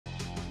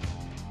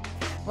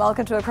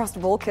Welcome to Across the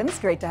Balkans.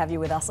 Great to have you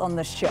with us on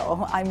the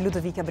show. I'm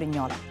Ludovica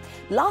Brignola.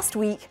 Last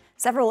week,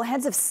 several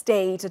heads of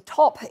state,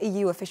 top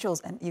EU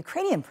officials and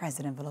Ukrainian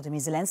President Volodymyr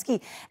Zelenskyy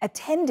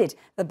attended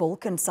the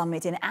Balkan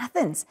summit in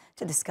Athens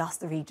to discuss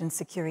the region's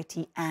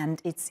security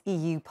and its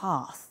EU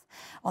path.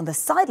 On the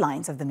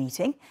sidelines of the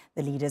meeting,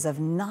 the leaders of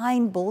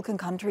 9 Balkan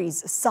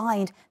countries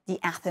signed the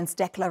Athens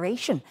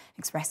Declaration,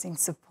 expressing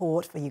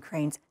support for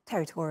Ukraine's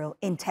territorial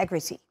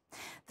integrity.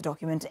 The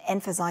document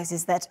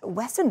emphasizes that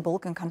Western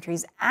Balkan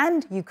countries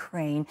and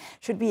Ukraine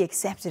should be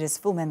accepted as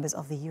full members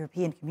of the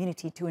European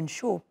community to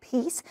ensure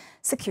peace,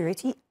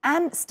 security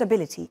and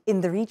stability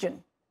in the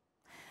region.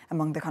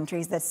 Among the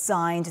countries that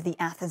signed the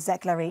Athens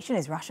Declaration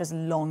is Russia's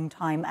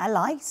longtime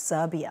ally,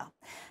 Serbia.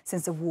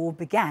 Since the war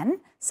began,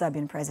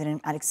 Serbian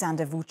President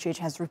Aleksandar Vucic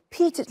has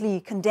repeatedly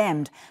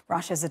condemned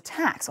Russia's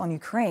attacks on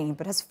Ukraine,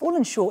 but has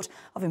fallen short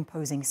of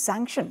imposing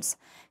sanctions.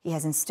 He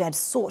has instead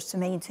sought to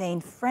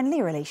maintain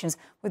friendly relations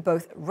with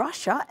both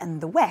Russia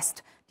and the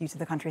West due to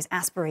the country's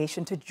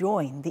aspiration to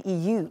join the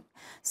EU.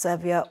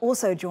 Serbia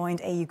also joined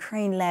a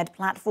Ukraine-led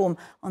platform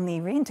on the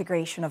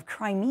reintegration of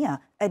Crimea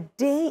a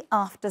day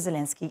after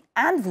Zelenskyy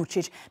and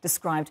Vucic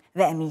described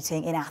their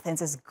meeting in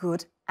Athens as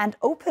good and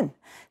open.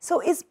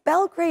 So is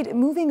Belgrade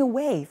moving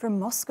away from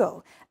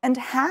Moscow? And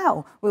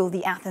how will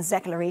the Athens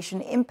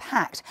Declaration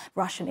impact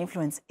Russian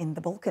influence in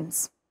the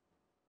Balkans?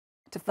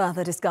 To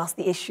further discuss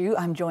the issue,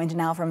 I'm joined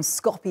now from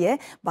Skopje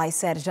by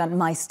Sergeant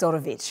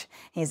Majstorovic.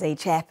 He is a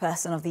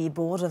chairperson of the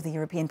board of the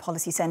European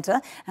Policy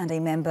Centre and a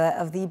member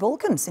of the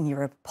Balkans in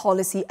Europe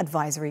Policy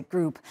Advisory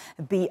Group,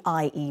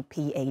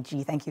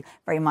 BIEPAG. Thank you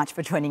very much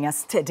for joining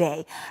us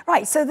today.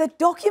 Right, so the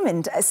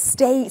document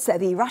states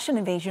that the Russian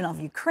invasion of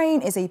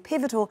Ukraine is a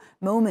pivotal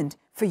moment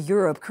for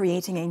Europe,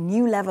 creating a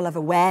new level of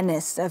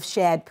awareness of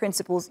shared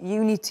principles,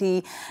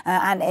 unity,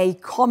 and a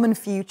common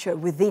future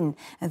within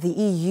the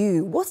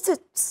EU. What's the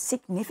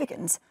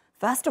significance,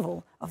 first of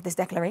all, of this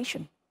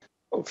declaration?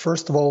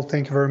 First of all,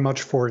 thank you very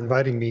much for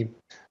inviting me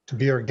to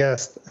be your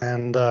guest,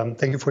 and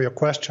thank you for your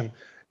question.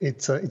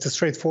 It's a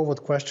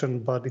straightforward question,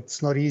 but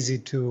it's not easy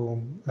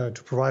to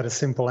provide a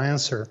simple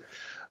answer.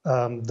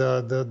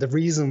 The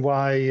reason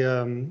why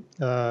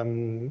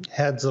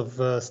heads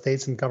of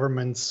states and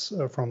governments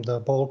from the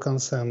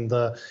Balkans and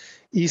the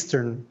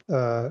Eastern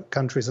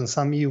countries and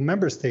some EU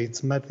member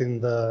states met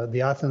in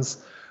the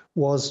Athens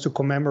was to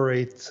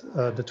commemorate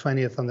the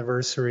 20th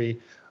anniversary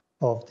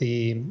of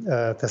the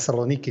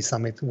Thessaloniki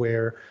summit,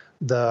 where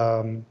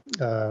the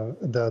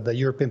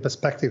European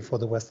perspective for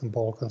the Western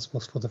Balkans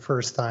was for the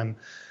first time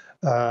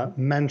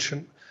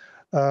mentioned.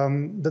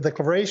 The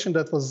declaration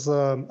that was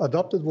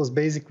adopted was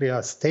basically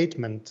a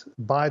statement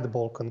by the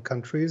Balkan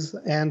countries,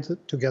 and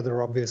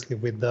together, obviously,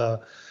 with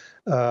the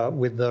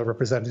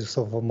representatives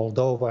of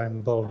Moldova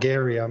and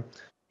Bulgaria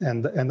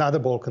and other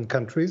Balkan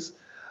countries,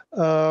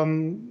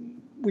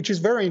 which is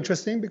very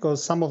interesting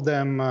because some of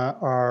them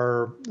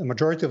the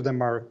majority of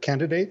them are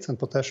candidates and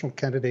potential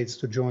candidates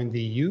to join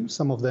the EU.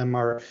 Some of them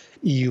are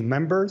EU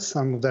members.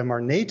 Some of them are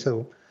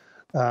NATO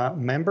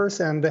members,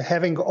 and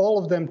having all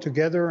of them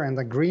together and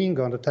agreeing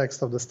on the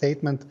text of the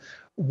statement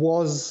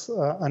was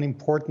an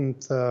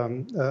important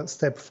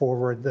step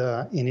forward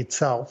in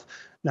itself.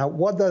 Now,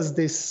 what does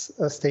this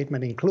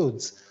statement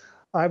include?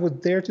 I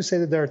would dare to say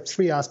that there are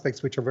 3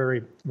 aspects which are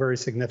very, very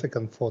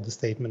significant for the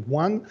statement.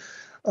 One,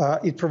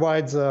 it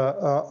provides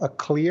a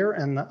clear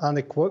and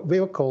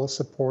unequivocal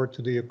support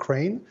to the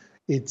Ukraine,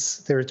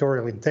 its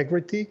territorial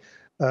integrity.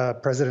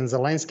 President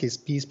Zelenskyy's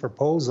peace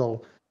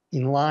proposal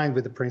in line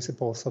with the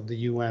principles of the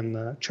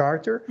UN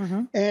Charter,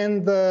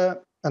 and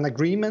an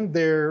agreement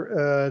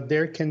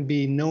there can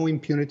be no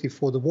impunity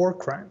for the war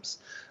crimes.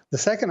 The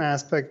second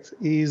aspect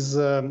is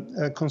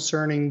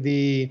concerning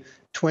the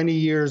 20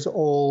 years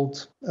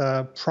old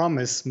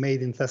promise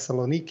made in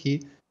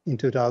Thessaloniki in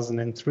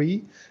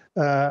 2003.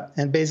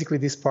 And basically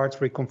this part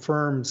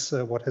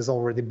reconfirms what has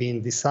already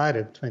been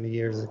decided 20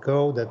 years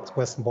ago, that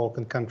Western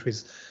Balkan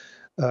countries'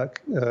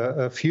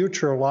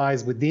 future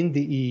lies within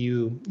the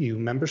EU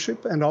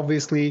membership, and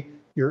obviously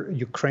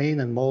Ukraine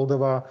and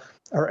Moldova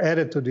are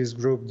added to this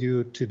group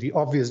due to the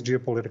obvious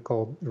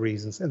geopolitical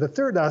reasons. And the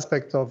third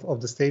aspect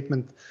of the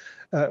statement,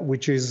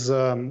 which is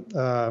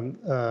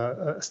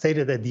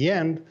stated at the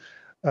end,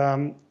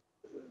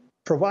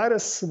 provide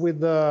us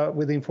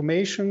with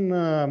information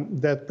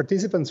that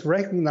participants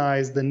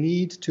recognize the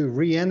need to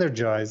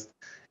re-energize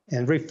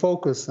and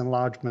refocus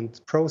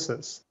enlargement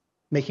process,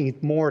 making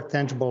it more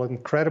tangible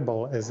and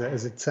credible, as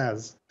it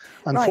says.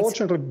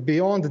 Unfortunately,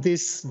 beyond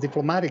this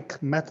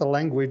diplomatic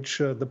meta-language,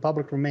 the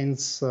public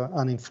remains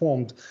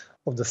uninformed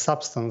of the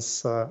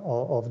substance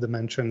of the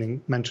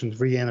mentioned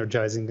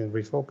re-energizing and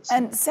refocusing.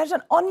 And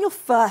Sergeant, on your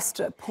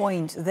first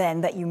point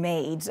then that you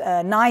made,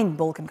 9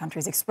 Balkan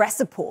countries expressed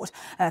support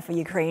for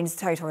Ukraine's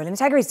territorial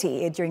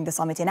integrity during the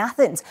summit in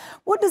Athens.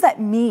 What does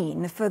that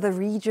mean for the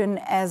region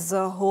as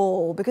a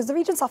whole? Because the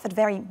region suffered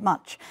very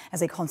much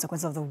as a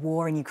consequence of the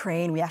war in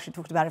Ukraine. We actually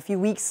talked about it a few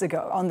weeks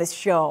ago on this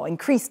show.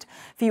 Increased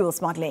fuel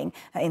smuggling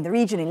in the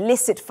region,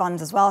 illicit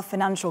funds as well,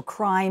 financial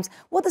crimes.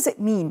 What does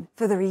it mean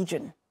for the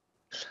region?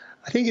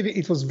 I think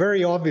it was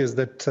very obvious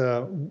that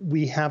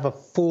we have a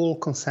full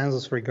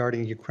consensus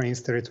regarding Ukraine's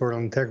territorial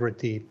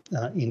integrity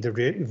in the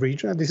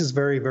region. This is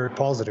very, very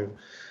positive.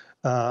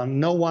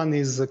 No one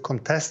is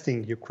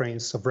contesting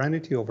Ukraine's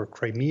sovereignty over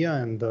Crimea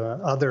and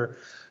other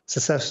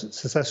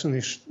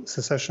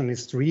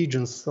secessionist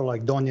regions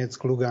like Donetsk,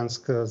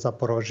 Lugansk,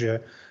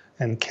 Zaporozhye,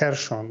 and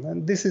Kherson.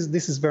 And this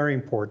is very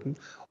important.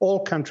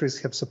 All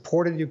countries have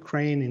supported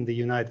Ukraine in the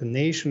United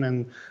Nations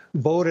and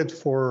voted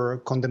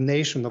for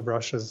condemnation of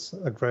Russia's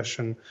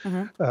aggression,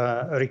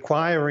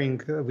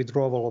 requiring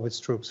withdrawal of its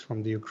troops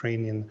from the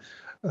Ukrainian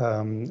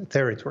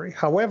territory.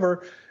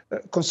 However,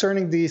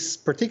 concerning this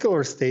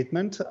particular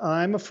statement,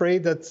 I'm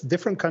afraid that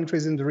different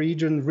countries in the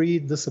region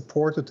read the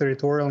support of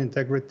territorial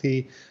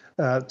integrity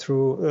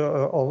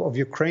of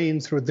Ukraine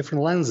through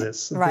different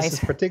lenses. Right. This is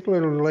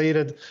particularly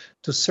related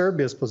to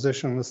Serbia's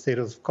position on the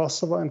status of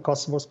Kosovo and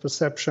Kosovo's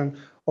perception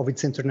of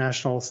its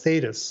international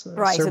status.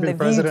 Right, Serbian and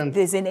they viewed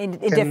this in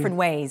different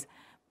ways.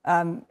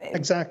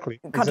 Exactly.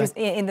 Countries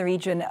in the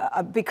region,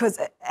 because,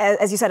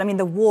 as you said, I mean,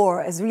 the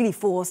war has really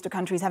forced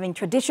countries having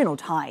traditional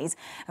ties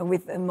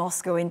with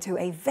Moscow into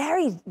a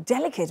very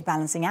delicate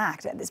balancing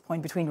act at this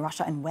point between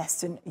Russia and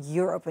Western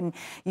Europe. And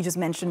you just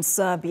mentioned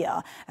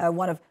Serbia,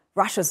 one of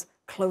Russia's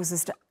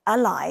closest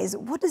allies.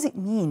 What does it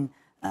mean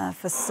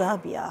for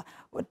Serbia?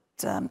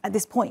 At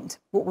this point,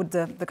 what would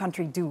the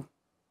country do?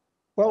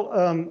 Well,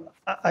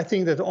 I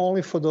think that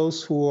only for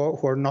those who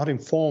are not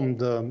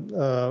informed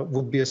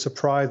would be a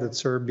surprise that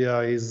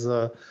Serbia is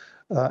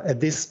at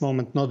this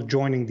moment not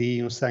joining the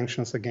EU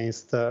sanctions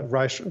against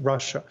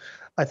Russia.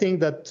 I think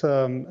that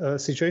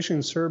situation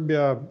in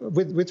Serbia,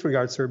 with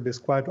regard to Serbia, is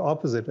quite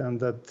opposite, and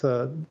that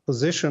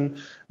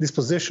this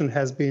position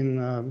has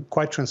been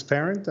quite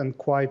transparent and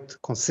quite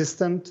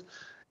consistent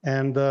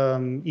and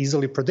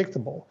easily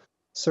predictable.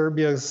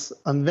 Serbia's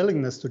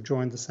unwillingness to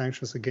join the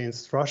sanctions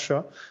against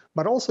Russia,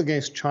 but also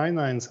against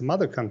China and some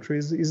other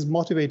countries, is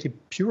motivated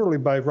purely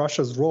by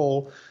Russia's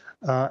role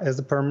as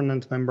the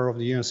permanent member of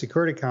the UN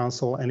Security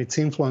Council and its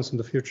influence on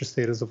the future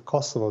status of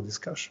Kosovo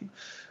discussion.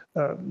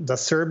 The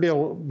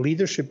Serbian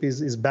leadership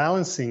is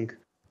balancing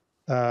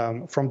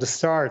from the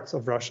start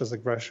of Russia's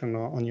aggression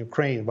on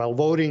Ukraine, while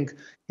voting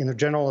in the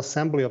General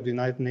Assembly of the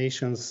United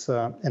Nations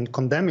and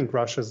condemning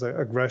Russia's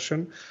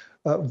aggression,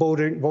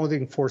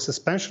 voting for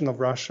suspension of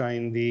Russia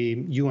in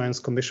the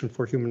UN's Commission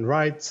for Human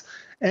Rights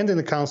and in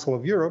the Council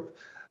of Europe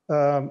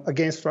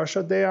against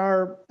Russia. They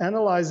are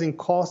analyzing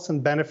costs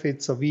and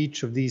benefits of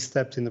each of these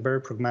steps in a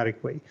very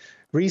pragmatic way.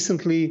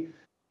 Recently,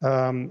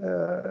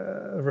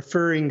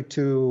 referring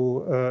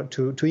to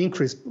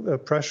increase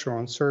pressure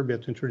on Serbia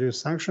to introduce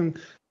sanctions,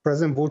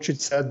 President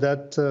Vucic said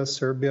that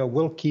Serbia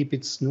will keep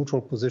its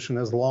neutral position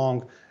as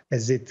long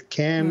as it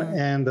can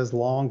and as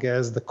long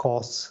as the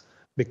costs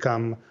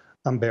become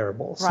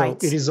unbearable. Right.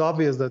 So it is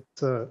obvious that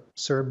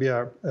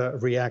Serbia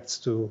reacts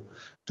to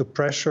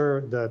pressure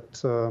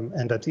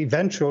and that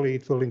eventually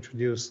it will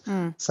introduce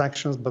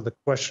sanctions, but the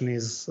question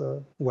is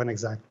when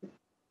exactly.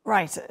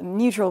 Right,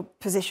 neutral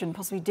position,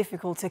 possibly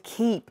difficult to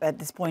keep at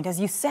this point. As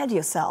you said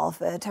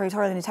yourself,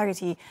 territorial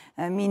integrity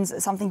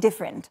means something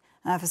different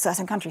for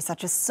certain countries,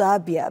 such as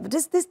Serbia. But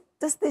does this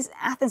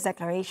Athens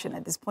Declaration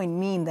at this point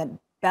mean that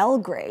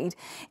Belgrade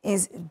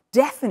is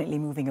definitely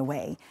moving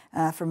away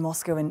from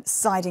Moscow and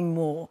siding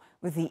more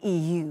with the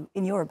EU,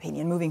 in your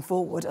opinion, moving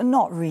forward, or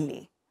not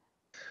really?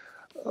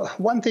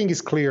 One thing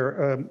is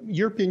clear.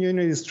 European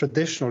Union is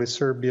traditionally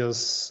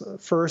Serbia's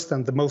first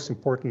and the most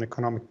important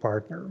economic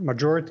partner.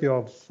 Majority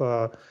of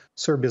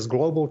Serbia's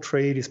global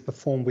trade is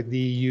performed with the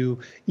EU.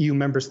 EU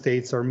member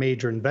states are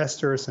major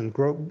investors and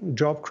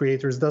job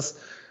creators. Thus,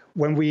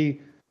 when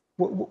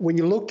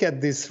you look at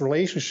this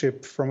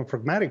relationship from a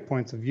pragmatic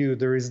point of view,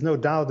 there is no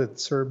doubt that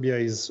Serbia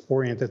is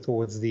oriented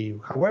towards the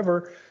EU.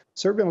 However,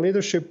 Serbian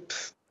leadership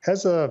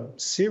has a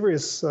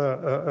serious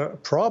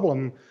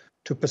problem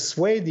to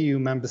persuade the EU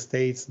member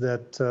states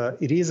that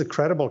it is a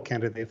credible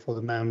candidate for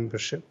the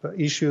membership.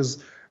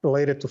 Issues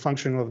related to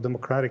functioning of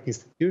democratic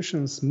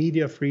institutions,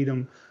 media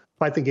freedom,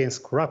 fight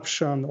against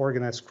corruption,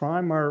 organized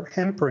crime are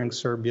hampering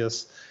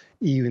Serbia's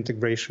EU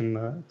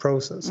integration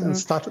process. And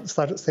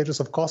status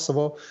of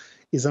Kosovo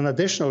is an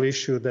additional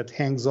issue that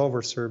hangs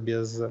over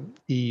Serbia's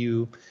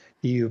EU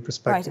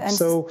perspective. Right,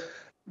 so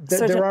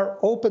there are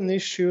open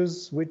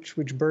issues which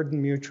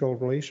burden mutual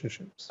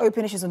relationships.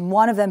 Open issues, and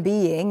one of them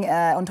being,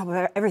 on top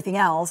of everything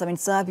else, I mean,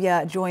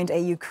 Serbia joined a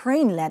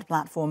Ukraine-led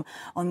platform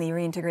on the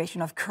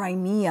reintegration of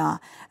Crimea.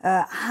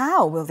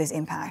 How will this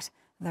impact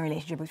the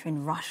relationship between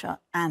Russia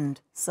and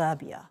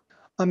Serbia?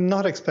 I'm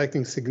not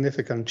expecting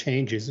significant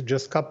changes.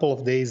 Just a couple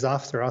of days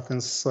after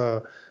Athens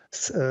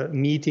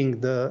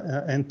meeting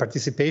and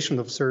participation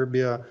of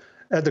Serbia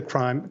at the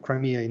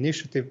Crimea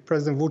initiative,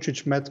 President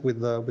Vucic met with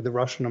the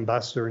Russian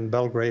ambassador in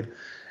Belgrade,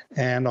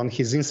 and on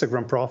his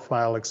Instagram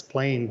profile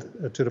explained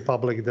to the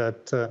public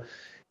that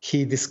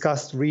he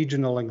discussed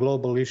regional and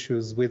global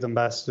issues with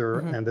ambassador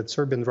and that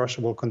Serbia and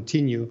Russia will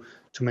continue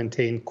to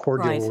maintain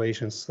cordial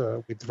relations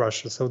with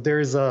Russia. So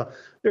there's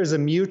a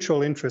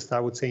mutual interest,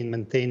 I would say, in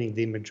maintaining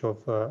the image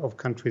of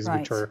countries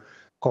which are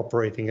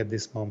cooperating at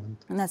this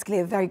moment. And that's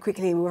clear. Very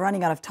quickly, we're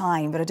running out of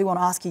time, but I do want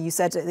to ask you, you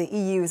said that the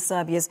EU is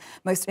Serbia's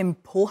most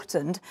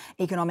important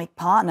economic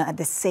partner. At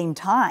the same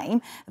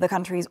time, the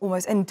country is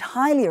almost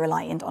entirely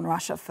reliant on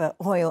Russia for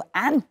oil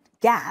and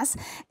gas.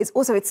 It's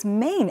also its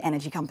main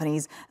energy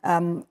companies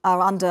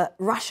are under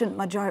Russian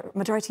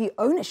majority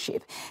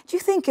ownership. Do you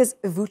think, as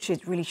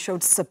Vucic really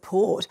showed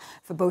support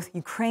for both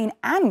Ukraine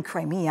and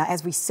Crimea,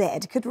 as we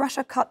said, could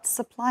Russia cut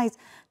supplies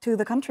to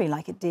the country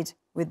like it did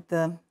with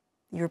the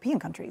European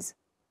countries?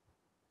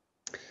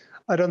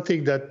 I don't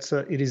think that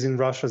it is in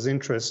Russia's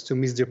interest to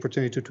miss the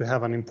opportunity to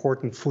have an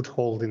important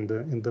foothold in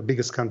the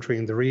biggest country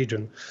in the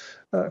region.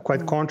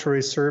 Quite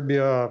contrary,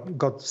 Serbia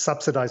got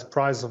subsidized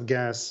price of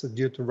gas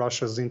due to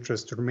Russia's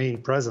interest to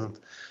remain present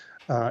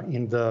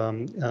in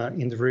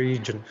the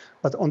region.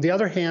 But on the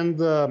other hand,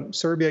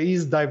 Serbia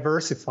is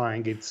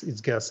diversifying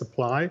its gas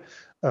supply.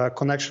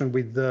 Connection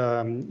with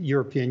the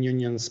European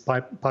Union's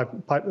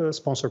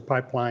sponsored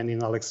pipeline in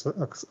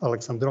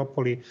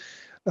Aleksandropoli.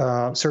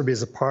 Serbia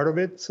is a part of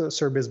it.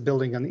 Serbia is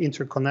building an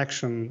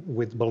interconnection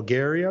with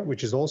Bulgaria,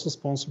 which is also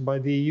sponsored by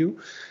the EU.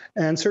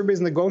 And Serbia is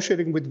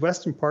negotiating with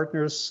Western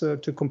partners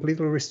to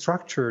completely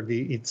restructure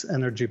its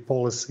energy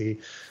policy.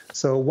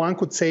 So one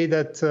could say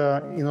that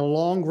in the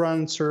long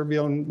run,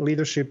 Serbian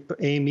leadership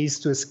aim is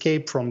to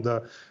escape from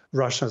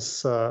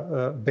Russia's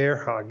bear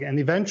hug. And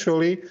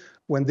eventually,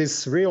 when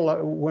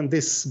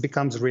this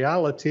becomes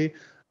reality,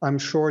 I'm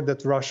sure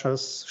that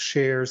Russia's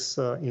shares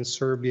in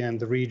Serbia and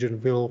the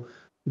region will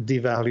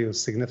devalue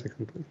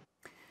significantly.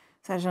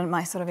 Sergeant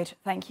Majstorovic,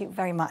 thank you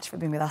very much for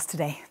being with us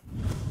today.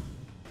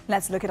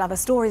 Let's look at other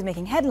stories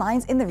making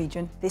headlines in the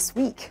region this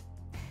week.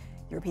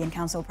 European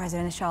Council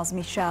President Charles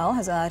Michel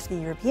has urged the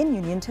European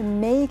Union to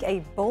make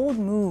a bold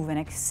move and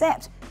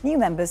accept new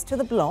members to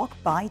the bloc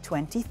by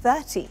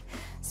 2030.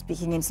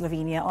 Speaking in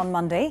Slovenia on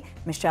Monday,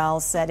 Michel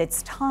said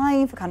it's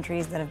time for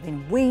countries that have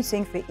been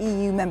waiting for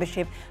EU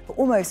membership for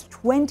almost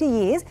 20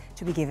 years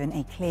to be given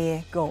a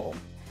clear goal.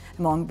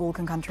 Among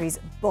Balkan countries,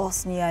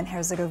 Bosnia and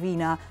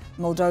Herzegovina,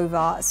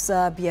 Moldova,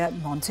 Serbia,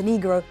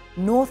 Montenegro,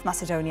 North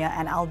Macedonia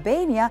and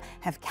Albania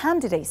have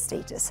candidate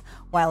status,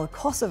 while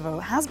Kosovo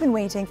has been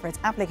waiting for its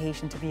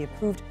application to be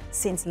approved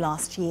since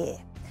last year.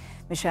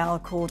 Michel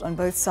called on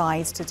both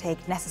sides to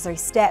take necessary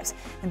steps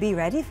and be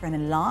ready for an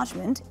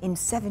enlargement in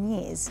 7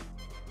 years.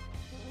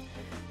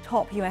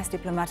 Top US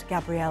diplomat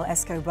Gabriel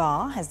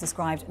Escobar has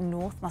described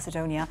North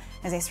Macedonia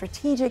as a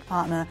strategic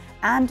partner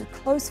and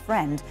close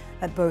friend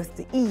that both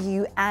the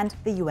EU and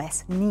the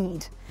US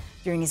need.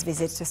 During his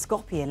visit to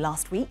Skopje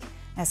last week,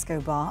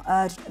 Escobar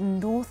urged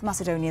North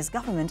Macedonia's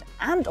government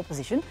and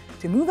opposition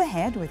to move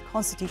ahead with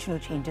constitutional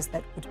changes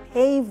that would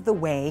pave the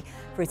way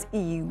for its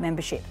EU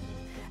membership.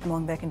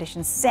 Among the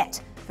conditions set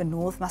for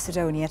North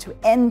Macedonia to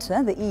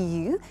enter the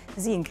EU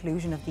is the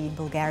inclusion of the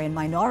Bulgarian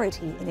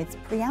minority in its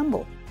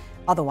preamble.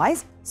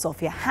 Otherwise,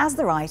 Sofia has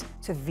the right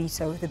to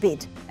veto the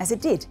bid, as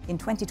it did in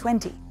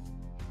 2020.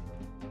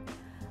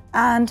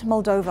 And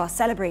Moldova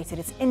celebrated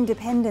its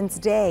Independence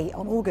Day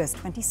on August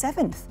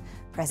 27th.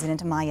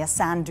 President Maia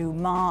Sandu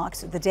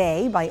marked the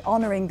day by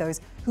honoring those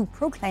who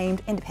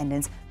proclaimed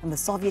independence from the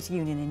Soviet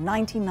Union in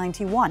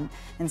 1991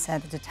 and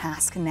said that the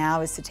task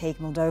now is to take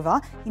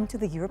Moldova into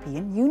the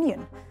European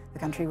Union. The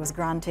country was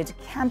granted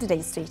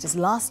candidate status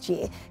last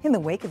year in the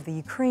wake of the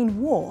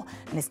Ukraine war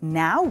and is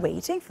now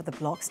waiting for the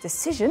bloc's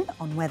decision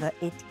on whether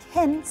it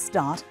can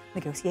start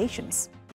negotiations.